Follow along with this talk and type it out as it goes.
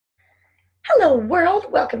Hello, world.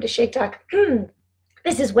 Welcome to Shake Talk.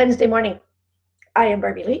 This is Wednesday morning. I am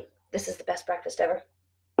Barbie Lee. This is the best breakfast ever.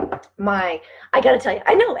 I gotta tell you,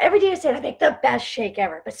 I know every day I say it, I make the best shake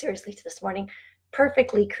ever, but seriously, to this morning,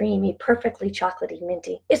 perfectly creamy, perfectly chocolatey,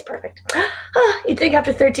 minty. It's perfect. You'd think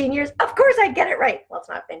after 13 years, of course I'd get it right. Well, it's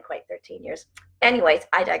not been quite 13 years. Anyways,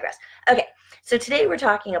 I digress. Okay, so today we're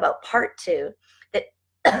talking about part two that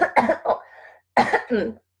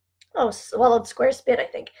oh, swallowed square spit, I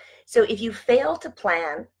think. So if you fail to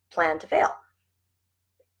plan, plan to fail.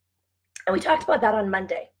 And we talked about that on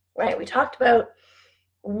Monday, right? We talked about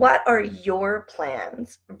what are your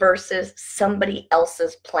plans versus somebody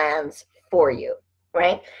else's plans for you,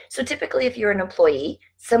 right? So typically, if you're an employee,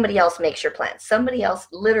 somebody else makes your plans. Somebody else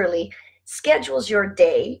literally schedules your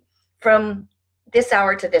day from this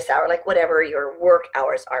hour to this hour, like whatever your work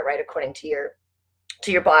hours are, right? According to your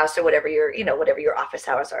boss or whatever whatever your office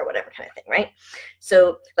hours are, whatever kind of thing, right?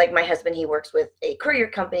 So like my husband, he works with a courier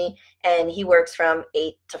company and he works from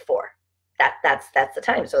 8 to 4. That's the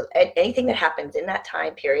time. So anything that happens in that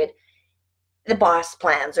time period, the boss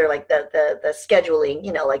plans, or like the scheduling,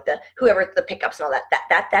 like the whoever the pickups and all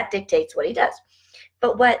that dictates what he does.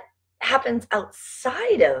 But what happens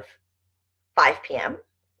outside of 5 p.m.,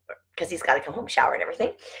 because he's got to come home, shower and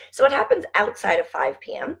everything. So what happens outside of 5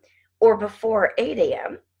 p.m. or before 8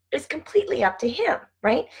 a.m. is completely up to him,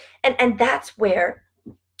 right? And that's where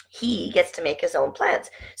he gets to make his own plans.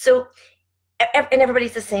 So, and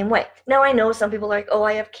everybody's the same way. Now, I know some people are like, oh,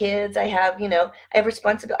 I have kids. I have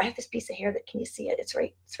responsibility. I have this piece of hair can you see it? It's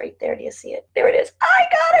right there. Do you see it? There it is. I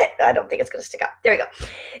got it. I don't think it's going to stick out. There you go.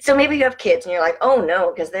 So maybe you have kids and you're like, oh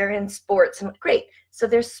no, because they're in sports. And great. So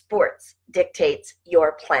their sports dictates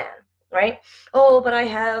your plan, right? Oh, but I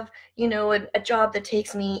have, a job that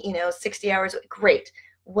takes me, 60 hours. Great.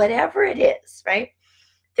 Whatever it is, right?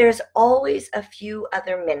 There's always a few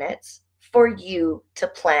other minutes for you to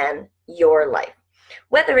plan your life.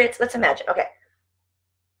 Whether it's, let's imagine, okay.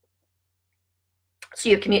 So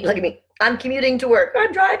you commute, look at me. I'm commuting to work.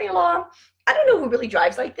 I'm driving along. I don't know who really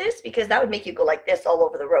drives like this, because that would make you go like this all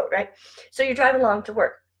over the road, right? So you're driving along to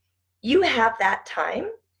work. You have that time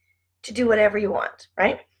to do whatever you want,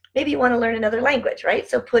 right? Maybe you want to learn another language, right?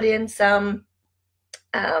 So put in some,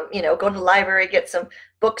 go to the library, get some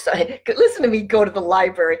books. Listen to me, go to the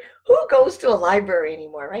library. Who goes to a library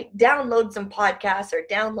anymore, right? Download some podcasts or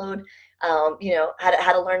download, how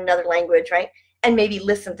to learn another language, right? And maybe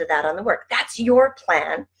listen to that on the work. That's your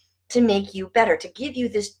plan to make you better, to give you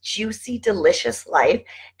this juicy, delicious life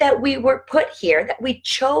that we were put here, that we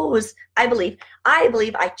chose. I believe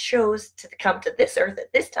I chose to come to this earth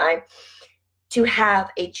at this time to have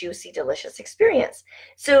a juicy, delicious experience.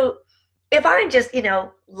 So if I'm just,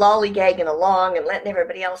 lollygagging along and letting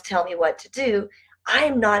everybody else tell me what to do,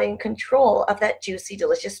 I'm not in control of that juicy,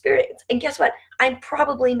 delicious experience. And guess what? I'm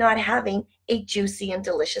probably not having a juicy and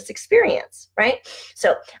delicious experience, right?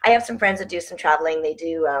 So I have some friends that do some traveling. They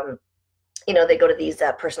do, they go to these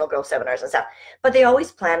personal growth seminars and stuff, but they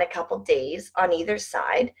always plan a couple days on either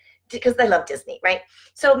side because they love Disney, right?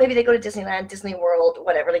 So maybe they go to Disneyland, Disney World,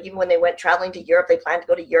 whatever. Like even when they went traveling to Europe, they planned to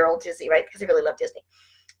go to Euro Disney, right? Because they really love Disney.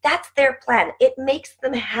 That's their plan. It makes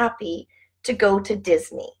them happy to go to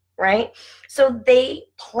Disney, right? So they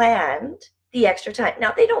planned the extra time.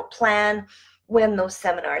 Now, they don't plan when those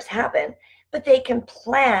seminars happen, but they can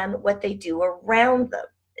plan what they do around them.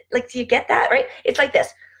 Like, do you get that, right? It's like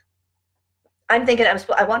this. I'm thinking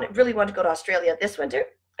really want to go to Australia this winter.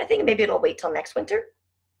 I think maybe it'll wait till next winter.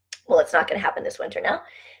 Well, it's not going to happen this winter now.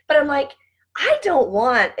 But I'm like, I don't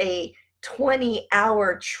want a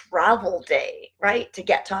 20-hour travel day, right, to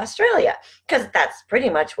get to Australia, because that's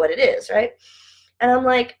pretty much what it is, right? And I'm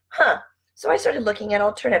like, so I started looking at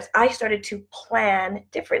alternatives. I started to plan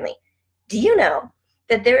differently. Do you know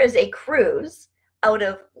that there is a cruise out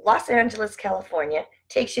of Los Angeles, California,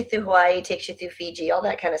 takes you through Hawaii, takes you through Fiji, all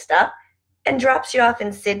that kind of stuff, and drops you off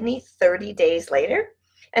in Sydney 30 days later?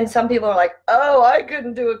 And some people are like, oh, I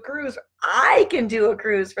couldn't do a cruise. I can do a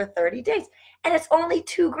cruise for 30 days. And it's only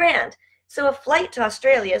 $2,000. So a flight to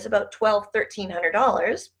Australia is about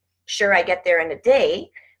 $1,200-$1,300. Sure, I get there in a day,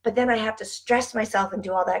 but then I have to stress myself and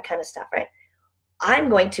do all that kind of stuff, right? I'm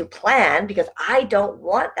going to plan because I don't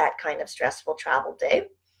want that kind of stressful travel day.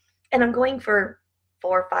 And I'm going for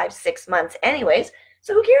 4, 5, 6 months anyways.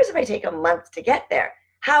 So who cares if I take a month to get there?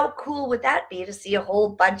 How cool would that be to see a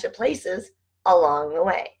whole bunch of places along the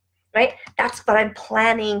way, right? That's what I'm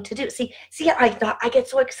planning to do. See, I get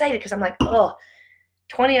so excited because I'm like, oh,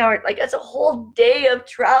 20 hours, like that's a whole day of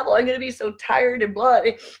travel. I'm going to be so tired and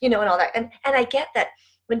bloody, and all that. And I get that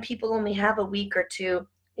when people only have a week or two,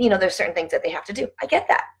 there's certain things that they have to do. I get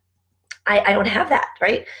that. I don't have that,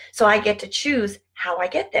 right? So I get to choose how I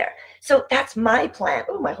get there. So that's my plan.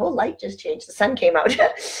 Oh, my whole light just changed. The sun came out.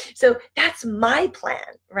 So that's my plan,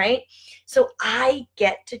 right? So I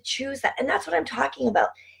get to choose that. And that's what I'm talking about.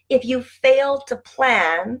 If you fail to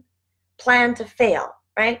plan to fail,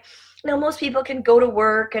 right? Now, most people can go to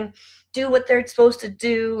work and do what they're supposed to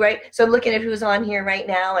do, right? So I'm looking at who's on here right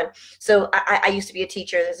now. And so I used to be a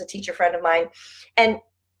teacher. There's a teacher friend of mine. And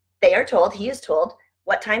he is told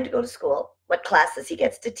what time to go to school, what classes he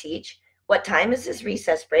gets to teach, what time is his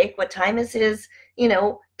recess break, what time is his,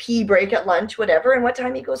 pee break at lunch, whatever, and what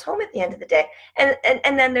time he goes home at the end of the day. And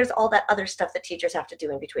then there's all that other stuff that teachers have to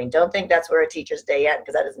do in between. Don't think that's where a teacher's day ends,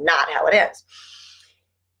 because that is not how it ends.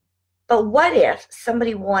 But what if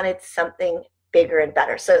somebody wanted something bigger and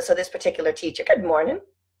better? So this particular teacher, good morning.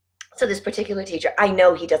 So this particular teacher, I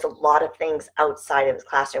know he does a lot of things outside of his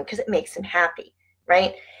classroom because it makes him happy,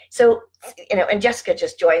 right? So, and Jessica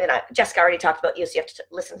just joined, and Jessica already talked about you, so you have to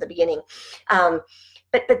listen to the beginning.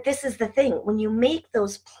 But this is the thing. When you make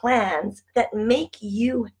those plans that make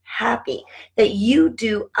you happy, that you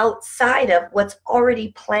do outside of what's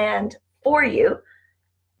already planned for you,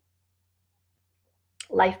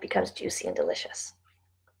 life becomes juicy and delicious,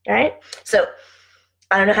 right? So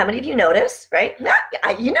I don't know how many of you notice, right?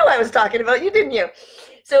 You know I was talking about you, didn't you?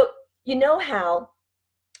 So you know how,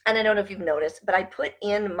 and I don't know if you've noticed, but I put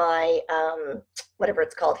in my, whatever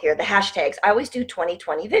it's called here, the hashtags. I always do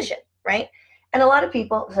 2020 vision, right? And a lot of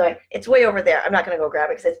people, sorry, it's way over there. I'm not going to go grab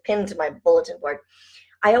it because it's pinned to my bulletin board.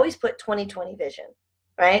 I always put 2020 vision,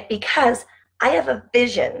 right? Because I have a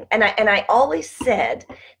vision, and I always said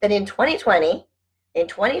that in 2020,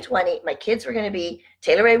 my kids were going to be,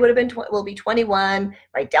 Taylor Ray will be 21,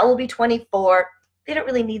 Rydell will be 24. They don't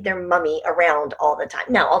really need their mommy around all the time.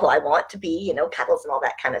 Now, although I want to be, cuddles and all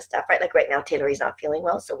that kind of stuff, right? Like right now, Taylor Ray's not feeling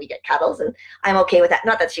well, so we get cuddles, and I'm okay with that.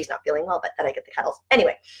 Not that she's not feeling well, but that I get the cuddles.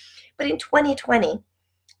 Anyway, but in 2020,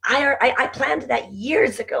 I planned that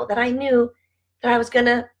years ago, that I knew that I was going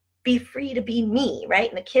to be free to be me, right?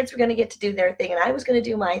 And the kids were going to get to do their thing, and I was going to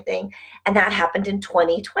do my thing, and that happened in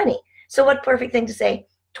 2020. So what perfect thing to say,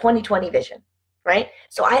 2020 vision, right?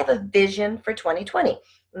 So I have a vision for 2020.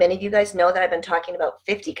 Many of you guys know that I've been talking about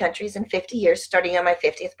 50 countries in 50 years, starting on my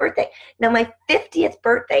 50th birthday. Now, my 50th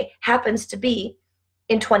birthday happens to be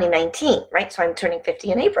in 2019, right? So I'm turning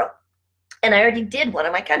 50 in April. And I already did one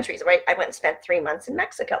of my countries, right? I went and spent 3 months in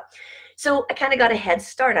Mexico. So I kind of got a head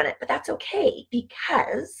start on it, but that's okay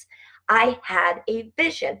because I had a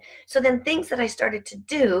vision. So then things that I started to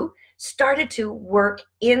do started to work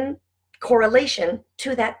in correlation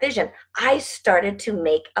to that vision. I started to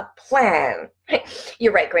make a plan.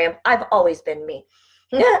 You're right, Graham. I've always been me.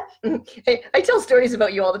 Hey, I tell stories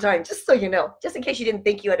about you all the time, just so you know, just in case you didn't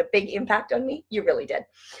think you had a big impact on me. You really did.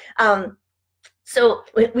 So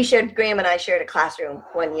Graham and I shared a classroom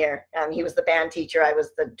one year. He was the band teacher, I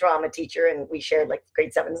was the drama teacher, and we shared like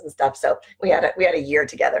grade 7s and stuff. So we had a year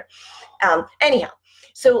together. Anyhow,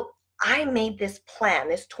 so I made this plan,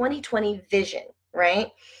 this 2020 vision, right?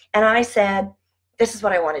 And I said, this is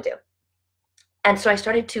what I want to do. And so I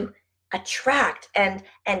started to attract and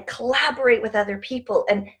collaborate with other people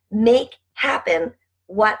and make happen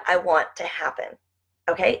what I want to happen.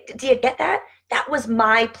 Okay, do you get that? That was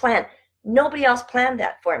my plan. Nobody else planned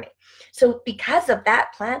that for me. So because of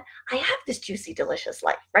that plan, I have this juicy, delicious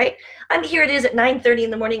life, right? Here it is at 9:30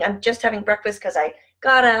 in the morning. I'm just having breakfast because I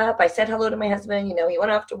got up. I said hello to my husband. He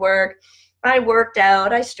went off to work. I worked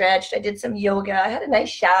out. I stretched. I did some yoga. I had a nice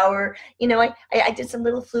shower. I did some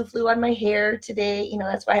little flu on my hair today.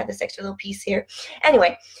 That's why I have this extra little piece here.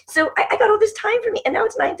 Anyway, so I got all this time for me. And now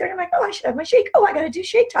it's 9:30. I'm like, oh, I should have my shake. Oh, I got to do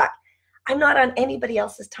Shake Talk. I'm not on anybody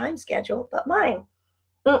else's time schedule but mine.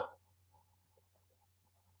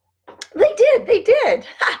 They did.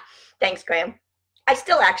 Ha! Thanks, Graham. I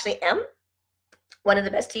still actually am one of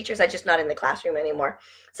the best teachers. I'm just not in the classroom anymore.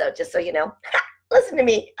 So just so you know, listen to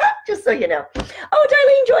me, just so you know. Oh,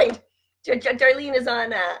 Darlene joined. Darlene is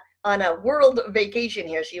on a world vacation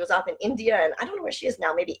here. She was off in India, and I don't know where she is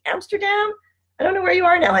now. Maybe Amsterdam? I don't know where you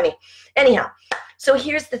are now, honey. Anyhow, so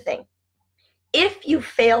here's the thing. If you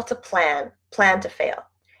fail to plan to fail.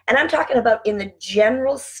 And I'm talking about in the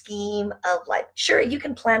general scheme of life. Sure, you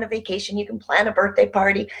can plan a vacation, you can plan a birthday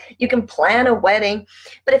party, you can plan a wedding,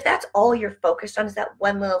 but if that's all you're focused on is that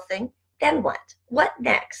one little thing, then what? What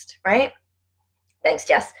next, right? Thanks,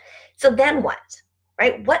 Jess. So then what,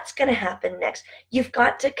 right? What's going to happen next? You've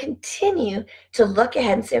got to continue to look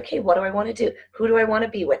ahead and say, okay, what do I want to do? Who do I want to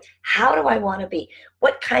be with? How do I want to be?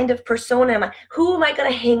 What kind of persona am I? Who am I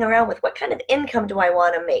going to hang around with? What kind of income do I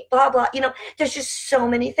want to make? Blah, blah. There's just so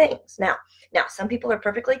many things. Now, Now, some people are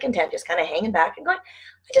perfectly content, just kind of hanging back and going,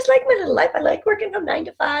 I just like my little life. I like working from 9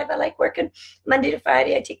 to 5. I like working Monday to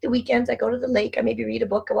Friday. I take the weekends. I go to the lake. I maybe read a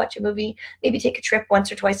book. I watch a movie. Maybe take a trip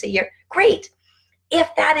once or twice a year. Great. If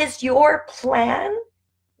that is your plan,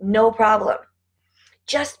 no problem.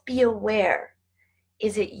 Just be aware.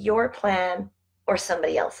 Is it your plan or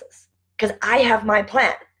somebody else's? Because I have my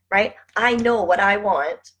plan, right? I know what I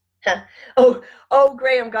want. Oh,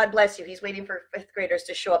 Graham, God bless you. He's waiting for fifth graders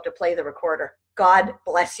to show up to play the recorder. God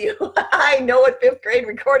bless you. I know what fifth grade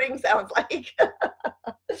recording sounds like.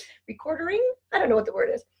 Recordering? I don't know what the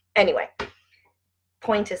word is. Anyway,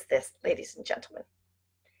 point is this, ladies and gentlemen.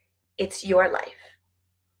 It's your life.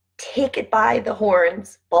 Take it by the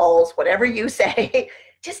horns, balls, whatever you say.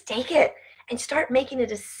 Just take it and start making a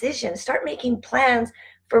decision. Start making plans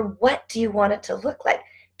for what do you want it to look like.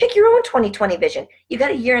 Pick your own 2020 vision. You got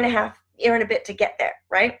a year and a bit to get there,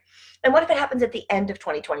 right? And what if it happens at the end of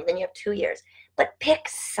 2020? Then you have 2 years. But pick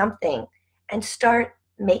something and start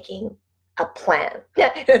making a plan.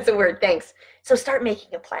 Yeah, that's a word. Thanks. So start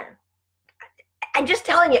making a plan. I'm just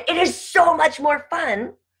telling you, it is so much more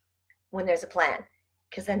fun when there's a plan,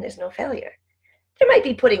 because then there's no failure. There might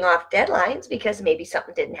be putting off deadlines because maybe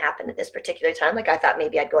something didn't happen at this particular time. Like I thought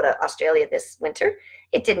maybe I'd go to Australia this winter.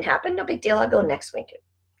 It didn't happen. No big deal. I'll go next winter.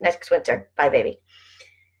 Next winter. Bye, baby.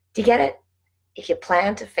 Do you get it? If you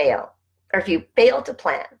plan to fail, or if you fail to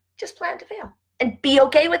plan, just plan to fail and be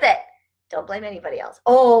okay with it. Don't blame anybody else.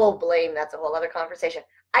 Oh, blame. That's a whole other conversation.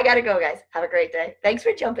 I got to go, guys. Have a great day. Thanks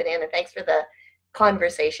for jumping in and thanks for the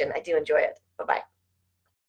conversation. I do enjoy it. Bye-bye.